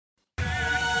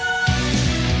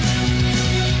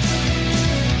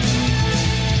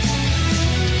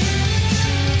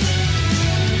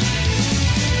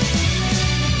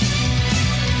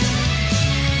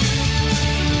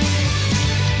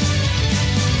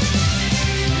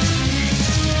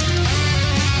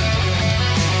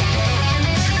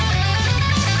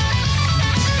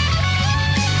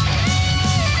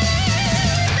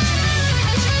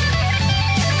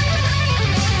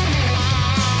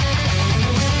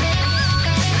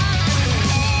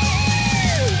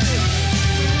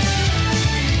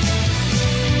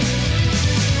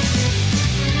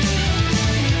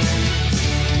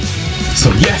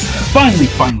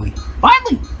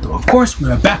finally, of course,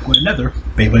 we're back with another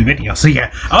Beyblade video. So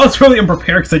yeah, I was really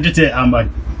unprepared because I just did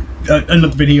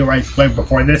another video right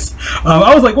before this.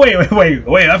 I was like, wait,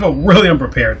 I felt really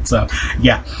unprepared. So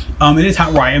yeah, it is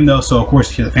hot where I am though, so of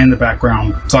course you're the fan in the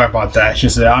background. Sorry about that. It's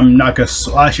just that I'm not gonna.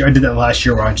 Last year I did that last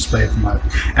year where I just played it for my.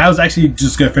 I was actually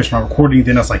just gonna finish my recording.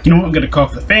 Then I was like, you know what, I'm gonna call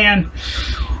off the fan.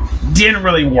 Didn't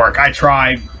really work. I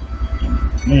tried.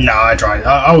 No, I tried.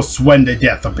 I was sweating to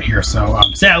death up here. So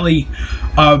sadly,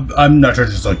 I'm not sure.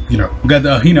 Just like got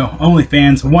the only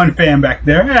fans. One fan back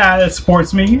there. That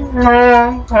supports me.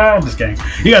 Just kidding.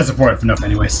 You guys support it enough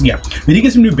anyway. So yeah, we did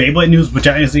get some new Beyblade news, which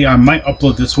I might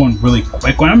upload this one really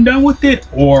quick when I'm done with it,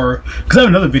 or because I have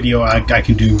another video I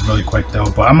can do really quick though.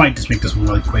 But I might just make this one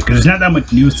really quick because there's not that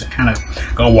much news to kind of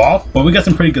go off. But we got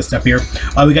some pretty good stuff here.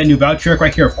 We got a new Valtryek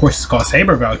right here. Of course, it's called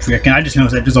Saber Valtryek, and I just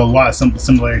noticed that there's a lot of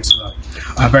similarities to the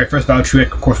very first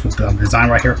Valtryek, of course, with the design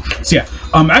right here. So yeah,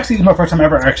 actually, it's my first time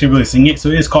ever actually really seeing it. So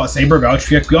it is called Saber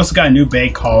Valtryek. We also got a new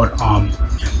bag called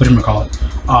whatchamacallit,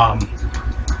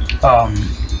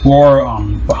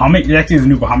 Bahamut. It actually is a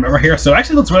new Bahamut right here. So it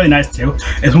actually looks really nice too.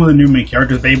 It's one of the new main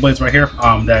characters, Beyblades right here.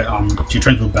 That she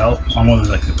trains with Belle. One of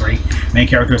the three main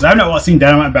characters. I've not seen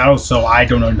Dynamite battles, so I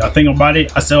don't know nothing about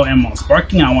it. I still am on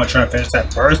Sparking. I want to try to finish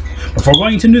that first before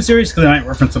going into new series because I might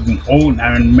reference something old and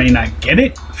I may not get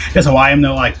it. That's how I am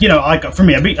though. Like like for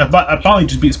me, I probably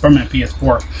just beat Spider-Man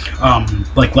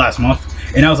PS4 like last month.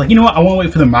 And I was like, you know what? I want to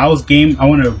wait for the Miles game. I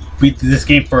want to beat this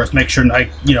game first. Make sure I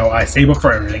save up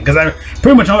for everything because I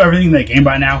pretty much know everything in that game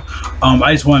by now.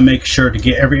 I just want to make sure to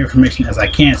get every information as I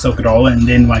can, soak it all in. And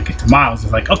then when I get to Miles,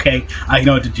 it's like, okay, I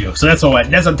know what to do. So that's all.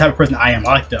 That's the type of person I am.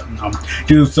 I like to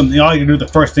do something. I like to do the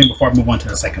first thing before I move on to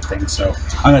the second thing. So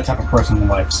I'm that type of person in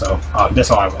life. So that's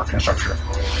how I work in structure.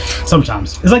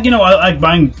 Sometimes it's like I like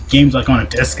buying games like on a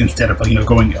disc instead of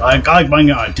going. I like buying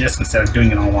it on a disc instead of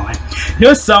doing it online.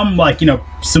 There's some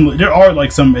similar. There are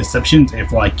like some exceptions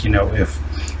if if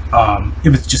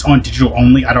it's just on digital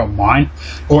only, I don't mind,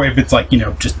 or if it's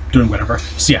just doing whatever.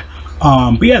 So yeah,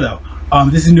 but yeah though,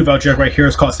 this is a new Valtryek right here.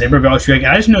 It's called Saber Valtryek, and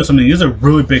I just know something. There's a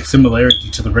really big similarity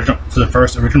to the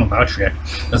first original Valtryek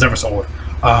that's ever sold.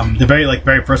 The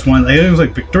very first one, it was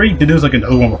like Victory. Then there was like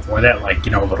another one before that,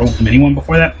 a little mini one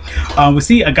before that. We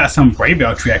see I got some Brave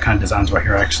Valtryek kind of designs right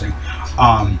here actually.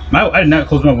 I did not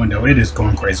close my window. It is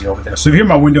going crazy over there. So if you hear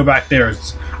my window back there,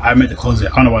 I meant to close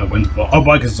it. I don't know why the wind's blowing. Oh,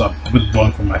 because it's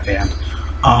blowing from my fan.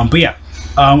 But yeah,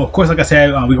 of course, like I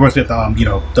said, we worked with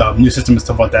the new system and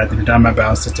stuff like that. The dynamite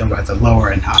balance system has a lower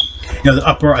and the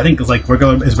upper. I think it's like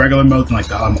regular mode and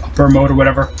the upper mode or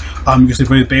whatever. Usually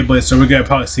for the Beyblade, so we're gonna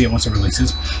probably see it once it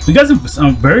releases. We got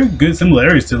some very good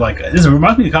similarities to this.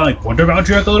 Reminds me kind of like Wonder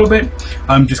Valtryek a little bit,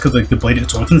 just because the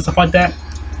bladed swords and stuff like that.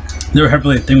 They were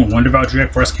heavily a thing when Wonder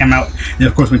Valtryek first came out. Then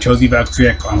of course when Chozy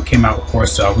Valtryek came out, of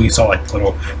course we saw the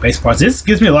little base parts. This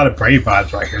gives me a lot of Brave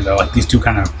vibes right here though, these two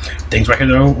kind of things right here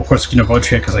though. Of course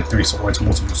Valtryek has 3 swords,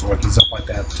 multiple swords and stuff like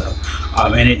that. So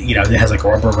and it it has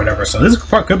rubber or whatever. So this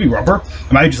part could be rubber.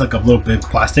 It might be just a little bit of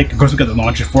plastic. Of course we got the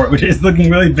launcher for it, which is looking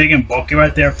really big and bulky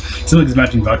right there. Seems like it's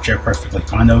matching Valtryek perfectly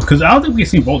fine though, because I don't think we've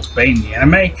seen Valt's Bay in the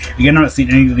anime. Again, I've not seen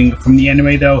anything from the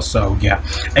anime though. So yeah,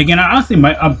 again, I honestly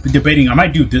I'm debating. I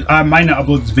might do this. I might not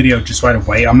upload this video just right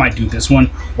away. I might do this one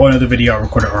or another video I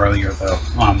recorded earlier though.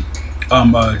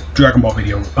 Dragon Ball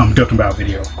video, Dokkan Battle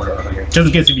video recorded earlier. Just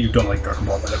in case if you don't like Dragon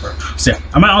Ball, whatever. So yeah,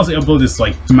 I might also upload this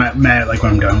when I'm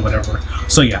done, whatever.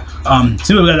 So yeah,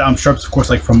 so we got sharps, of course,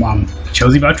 from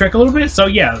Chozy Valtryek a little bit. So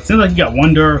yeah, it seems like you got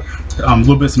Wonder, a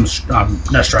little bit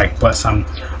not Strike, but some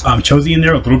Chozy in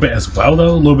there a little bit as well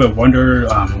though. A little bit of Wonder,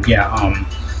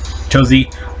 Chozy,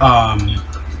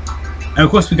 and of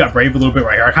course we got Brave a little bit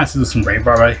right here. I kind of see some Brave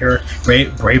vibe right here.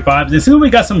 Brave vibe. This is we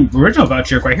got some original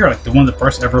Valtryek right here, one of the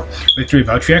first ever Victory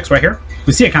Valtryeks right here.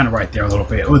 We see it kind of right there a little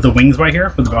bit with the wings right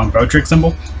here, with the Valtryek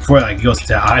symbol before it goes to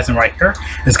the eyes, and right here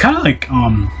it's kind of like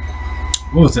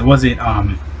what was it? Was it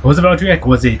Valtryek?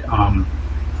 Was it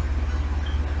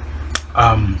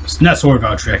not Sword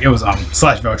Valtryek, it was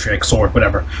Slash Valtryek, Sword,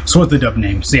 whatever. Sword's the dub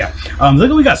name. So yeah,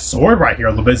 look, we got Sword right here a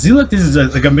little bit. See, look, this is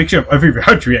a mixture of every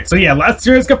Valtryek. So yeah, last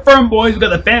year is confirmed, boys. We got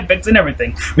the fanfics and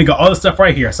everything. We got all the stuff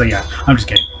right here. So yeah, I'm just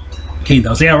kidding. Okay,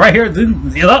 though. So yeah, right here,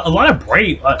 a lot of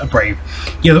Brave.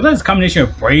 Yeah, look at this combination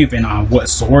of Brave and what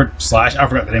Sword Slash. I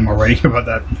forgot the name already about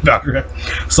that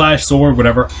Valtryek. Slash Sword,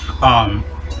 whatever.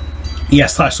 Yeah,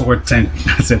 Slash Sword, same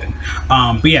thing.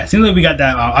 But yeah, it seems like we got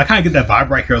that. I kind of get that vibe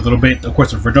right here a little bit. Of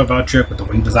course, the original Valtryek with the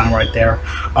wing design right there.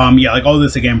 Yeah, all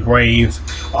this again, Brave.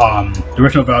 The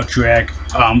original Valtryek.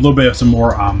 A little bit of some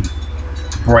more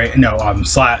Brave. No,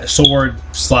 Sword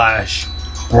Slash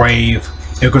Brave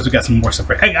And of course, we got some more stuff.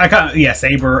 I got, yeah,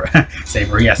 Saber.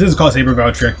 Saber, yes. This is called Saber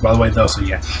Valtryek, by the way, though, so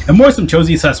yeah. And more some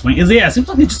Chozy / Wing. Yeah, it seems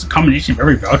like it's just a combination of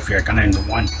every Valtryek kind of into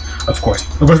one, of course.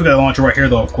 Of course, we got the launcher right here,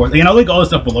 though, of course. Again, I'll link all this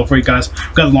stuff below for you guys.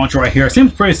 We got the launcher right here. It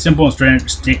seems pretty simple and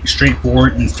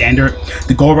straightforward and standard.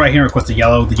 The gold right here, of course, the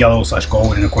yellow /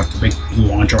 gold, and of course, the big blue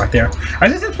launcher right there. I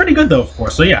think it's pretty good, though, of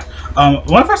course. So, yeah.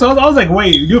 When I first saw it, I was like,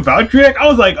 wait, you do Valtryek? I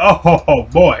was like, oh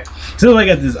boy. So, I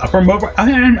got this upper mode.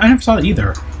 I never saw it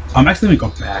either. Actually, let me go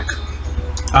back.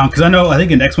 Because I think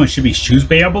the next one should be Shoes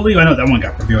Bay, I believe. I know that one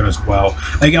got revealed as well.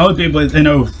 Like, I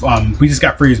know we just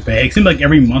got Freeze Bay. It seems like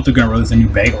every month they're going to release a new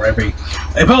Bay, or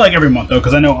probably like every month, though,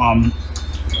 because I know,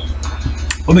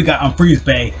 when we got Freeze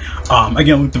Bay,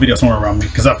 again, look the video somewhere around me,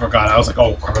 because I forgot. I was like,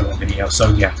 oh, cover that video.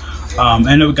 So, yeah.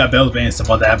 I know we got Bell's Bay and stuff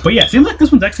like that. But, yeah, it seems like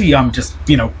this one's actually, just,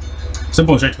 you know,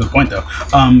 simple and straight to the point, though.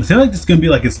 It seems like this is gonna be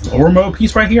like its lower mode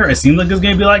piece right here. It seems like it's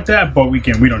gonna be like that, but we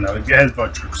don't know. It has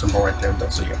Valtryek symbol right there, though.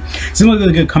 So yeah, it seems like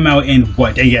it's gonna come out in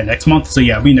what day? Yeah, next month. So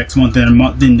yeah, it'll be next month. Then a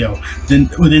month. Then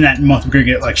within that month, we're gonna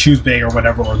get like Shoes Bay or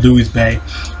whatever, or Louis Bay,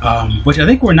 which I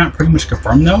think we're not pretty much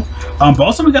confirmed though. But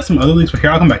also we got some other leaks. But here,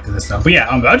 I'll come back to this stuff. But yeah,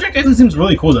 Valtryek actually seems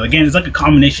really cool though. Again, it's like a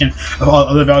combination of all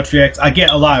other Valtryeks. I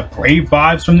get a lot of Brave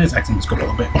vibes from this. Actually, let's go a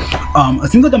little bit.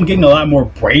 It seems like I'm getting a lot more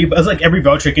Brave. It's like every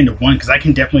Valtryek into one, because I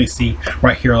can definitely see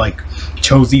right here like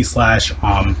Chozy /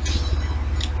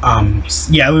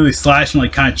 yeah, literally slash and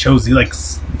like kind of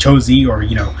Chozy or,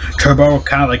 you know, Turbo,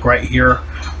 kind of like right here.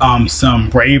 Some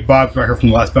Brave vibes right here from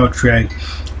the last Valtryek.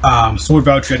 Sword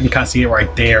Valtryek, you can kind of see it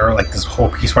right there, like this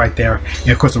whole piece right there. And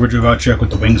of course the original Valtryek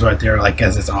with the wings right there, like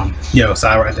as its you know,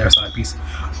 side right there, side piece.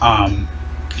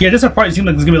 Yeah, this part it seems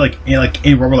like it's gonna be like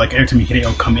in rubber, like every time you hit it,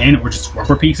 it'll come in, or just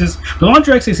rubber pieces. The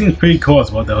launcher actually seems pretty cool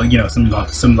as well, though. You know,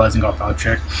 symbolizing off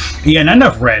Valtryek. Yeah, not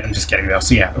enough red. I'm just kidding though.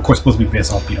 So yeah, of course, supposed to be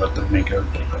based off, you know, the maker,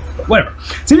 but whatever.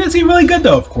 Seems really good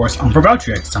though, of course, for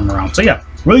Valtryek this time around. So yeah,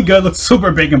 really good. Looks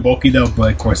super big and bulky though,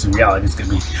 but of course in reality it's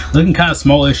gonna be looking kind of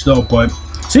smallish though, but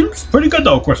seems pretty good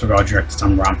though, of course, for Valtryek this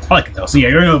time around. I like it though. So yeah,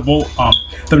 you're gonna Volt.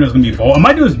 Thumbnail's gonna be Volt. I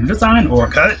might do his new design, or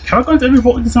have I gone to every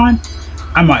Volt design?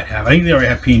 I might have. I think they already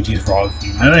have PNGs for all of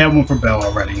them. I know they have one for Bell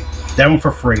already. They have one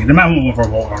for free. They might have one for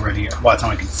Volt already by the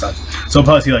time I can decide. So I'll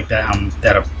probably see like that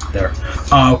that up there.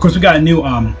 Of course, we got a new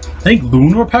I think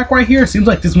Lunar pack right here. Seems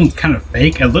like this one's kind of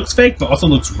fake. It looks fake, but also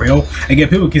looks real. Again,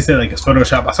 people can say like it's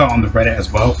Photoshop. I saw it on the Reddit as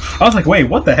well. I was like, wait,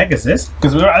 what the heck is this?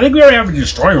 Because I think we already have a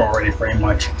Destroyer already, pretty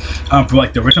much. For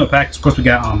like the original packs. Of course, we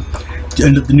got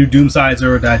the new Doom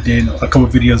Sizer that I did a couple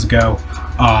of videos ago.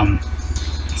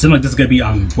 Seems like this is gonna be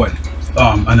what?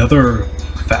 Another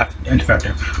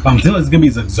Infector. Seems like it's gonna be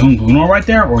like Zone Lunar right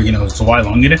there, or you know, Zwei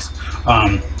Longinus.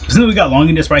 Seems like we got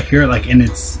Longinus right here, like in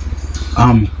its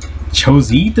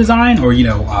Chozy design, or you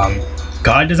know,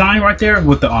 God design right there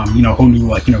with the you know, whole new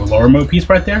like, you know, lower mode piece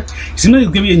right there. It seems like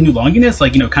it's gonna be a new Longinus,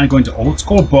 like, you know, kind of going to old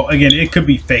school, but again, it could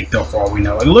be fake though for all we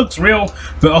know. Like, it looks real,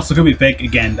 but also could be fake.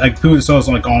 Again, like people just saw us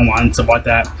like online and stuff like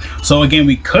that. So again,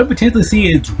 we could potentially see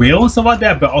it's real and stuff like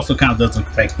that, but also kind of does look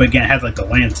fake. But again, it has like the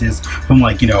lances from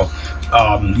like, you know,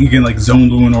 you can like Zone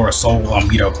Lunar or Soul,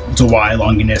 you know, Zwei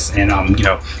Longinus, and you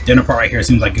know, the other part right here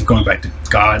seems like it's going back to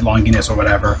God Longinus or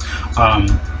whatever.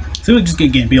 So it just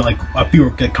again be like a few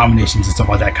good combinations and stuff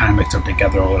like that, kind of mixed up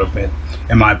together a little bit,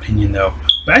 in my opinion, though.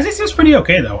 But actually seems pretty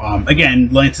okay though. Again,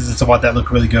 lances and stuff like that look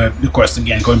really good. Of course,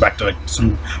 again, going back to like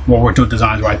some more retro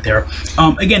designs right there.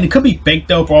 Again, it could be fake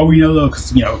though, for all we know though,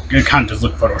 because you know, it kind of just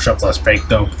look Photoshopped less fake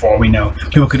though, for all we know.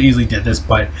 People could easily did this,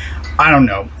 but I don't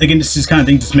know. Again, this is kind of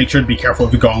thing. Just make sure to be careful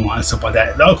if you go online and stuff like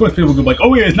that. Of course, people could be like,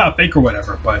 "Oh yeah, it's not fake" or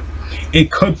whatever, but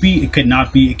it could be. It could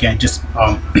not be. Again, just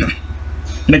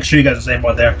make sure you guys are safe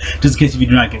out there, just in case if you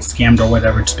do not get scammed or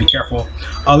whatever. Just be careful.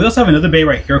 We also have another bay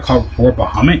right here called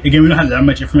Bahamut. Again, we don't have that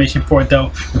much information for it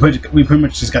though. We pretty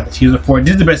much just got the teaser for it.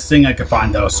 This is the best thing I could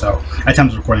find though. So at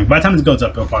times of recording, by the time this goes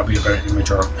up, it'll probably be a better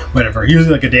image or whatever.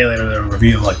 Usually like a day later, they'll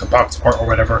reveal like the box art or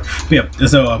whatever. But yeah,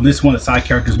 so this is one of the side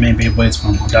characters, main Beyblades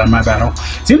from Dynamite Battle.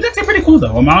 Seems actually pretty cool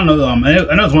though. I don't know.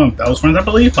 I know it's one of Bell's friends, I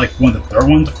believe, like one of the third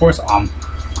ones, of course.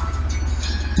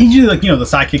 Usually, like, you know, the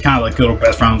sidekick kind of like little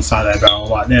best friend on the side of that battle a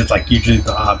lot. Then it's like usually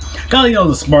the kind of, you know,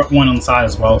 the smart one on the side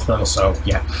as well. So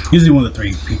yeah, usually one of the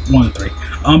three.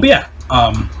 But yeah,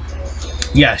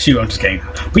 yeah, shoot, I'm just kidding.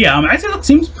 But yeah, actually it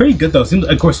seems pretty good though. Seems,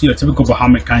 of course, you know, typical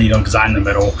Bahamut kind of, you know, design in the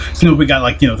middle. So we got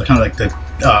like, you know, the kind of like the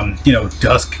you know,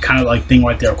 dusk kind of like thing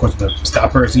right there. Of course, with the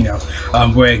stoppers, you know,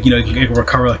 where you know you can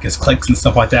recover like his clicks and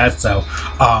stuff like that. So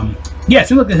yeah, it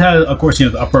seems like it has, of course, you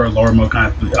know, the upper and lower mode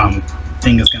kind of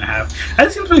thing is gonna have.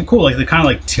 That seems really cool, like the kind of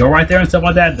like teal right there and stuff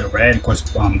like that. The red, of course,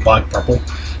 black, purple.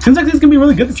 Seems like this is gonna be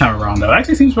really good this time around though. It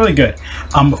actually seems really good.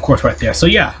 Of course, right there. So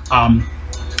yeah,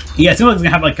 yeah, it seems like it's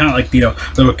gonna have like kind of like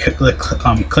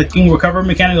the clicking recovery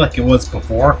mechanic like it was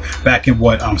before back in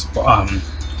what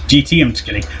GT, I'm just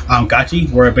kidding,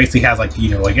 Gachi, where it basically has like, you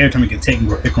know, like every time you get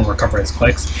taken, it can recover its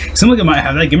clicks. It seems like it might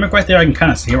have that gimmick right there. I can kind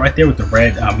of see it right there with the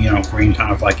red, you know, green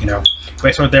kind of like, you know,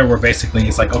 base right there, where basically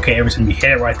it's like, okay, every time you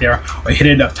hit it right there, or you hit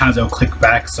it enough times, it'll click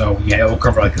back. So yeah, it'll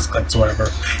cover like its clicks or whatever.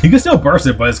 You can still burst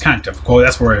it, but it's kind of difficult.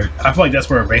 That's where I feel like that's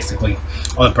where basically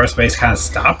all the burst base kind of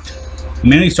stopped.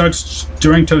 Mainly starts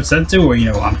during Toadsetsu or, you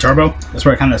know, Turbo. That's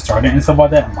where it kind of started and stuff like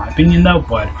that, in my opinion, though.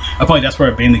 But I feel like that's where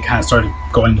it mainly kind of started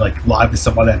going like live and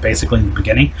stuff like that, basically in the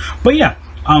beginning. But yeah,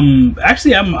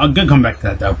 actually, I'm gonna come back to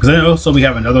that though, because then also we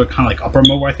have another kind of like upper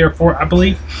mode right there for, I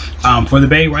believe, for the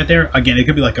Bay right there. Again, it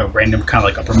could be like a random kind of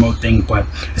like upper mode thing, but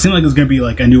it seems like there's gonna be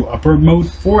like a new upper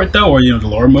mode for it though, or, you know, the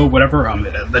lower mode, whatever.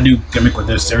 The new gimmick what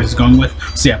this series is going with.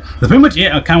 So yeah, that's pretty much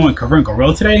it. I kind of want to cover and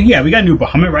Gorilla today. Yeah, we got a new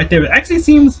Bahamut right there. It actually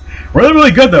seems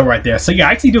really good though right there. So yeah,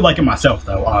 I actually do like it myself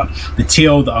though. The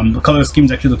teal, the color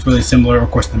schemes actually looks really similar. Of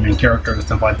course, the main character and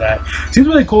stuff like that seems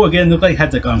really cool. Again, it looks like it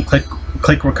has like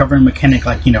click recovery mechanic,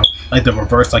 like, you know, like the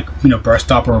reverse, like, you know, burst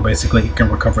stopper, where basically it can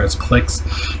recover its clicks,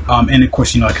 and of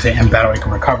course, you know, like I say, in battle it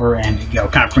can recover and, you know,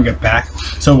 kind of bring it back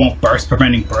so it won't burst,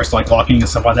 preventing burst, like locking and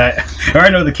stuff like that. I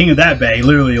already know the king of that Bay,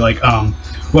 literally, like,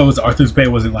 what was Arthur's Bay?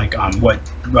 Was it like not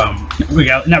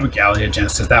Regalia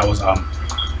Genesis, that was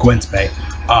Gwen's Bay.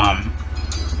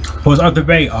 What was Arthur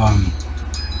Bay? Not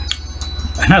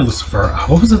Lucifer.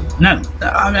 What was it?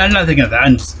 I'm not thinking of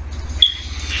that.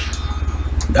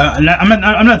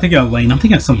 I'm not thinking of Lane. I'm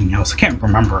thinking of something else. I can't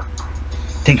remember.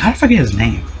 Dang, how did I forget his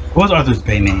name? What was Arthur's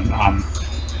Bay name? Not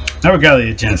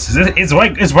Regalia Genesis. It's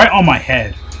right on my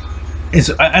head.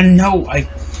 I know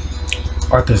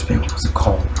Arthur's Bay. What was it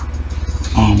called?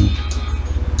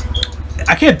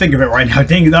 I can't think of it right now.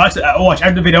 Dang it! I watch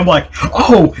after the video. I'm like,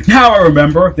 oh, now I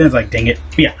remember. Then it's like, dang it.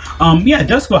 But yeah, yeah,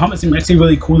 Dusk Bahamut seems actually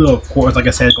really cool though. Of course, like I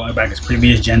said, going back to its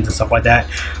previous gens and stuff like that.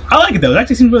 I like it though. It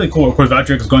actually seems really cool. Of course,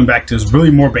 Valtryek is going back to his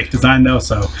really more baked design though.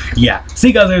 So yeah, see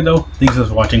you guys there though. Thanks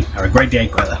for watching. Have a great day.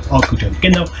 All cool to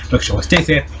again though. Make sure to stay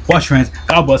safe. Wash your hands.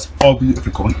 God bless all of you if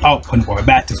you're going out. Putting forward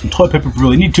back to some toilet paper if you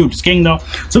really need to. Just kidding though.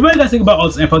 So what do you guys think about all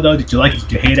this info though? Did you like it?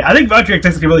 Did you hate it? I think Valtryek is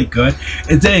actually really good.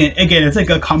 It's again, it's like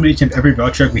a combination of every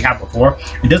Valtryek we had before.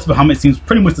 And Dusk Bahamut seems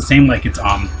pretty much the same, like it's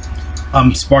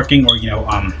sparking, or, you know,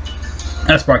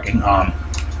 not sparking,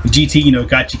 GT, you know,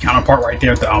 Gachi counterpart right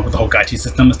there with the whole Gachi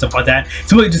system and stuff like that.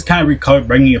 So we just kind of recolored,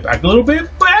 bringing it back a little bit,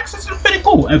 but actually it's pretty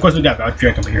cool. And of course we got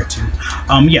Valtryek over here too.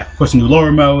 Yeah, of course, new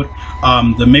lower mode.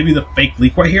 Maybe the fake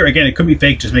leak right here. Again, it could be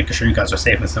fake, just making sure you guys are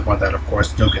safe and stuff like that. Of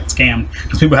course, don't get scammed,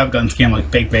 because people have gotten scammed like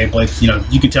fake Beyblades. You know,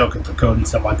 you can tell the code and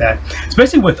stuff like that.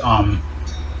 Especially with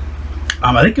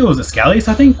I think it was Escalius,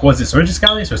 I think. Was it Surge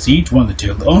Escalius or Siege? One of the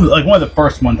two. Like one of the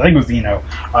first ones. I think it was, you know,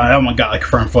 that one got like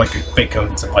confirmed for like a fake code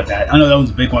and stuff like that. I know that was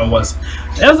a big one. It was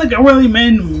like a really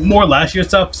more last year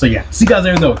stuff. So yeah, see you guys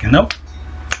there though. Okay, nope.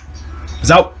 Peace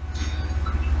out.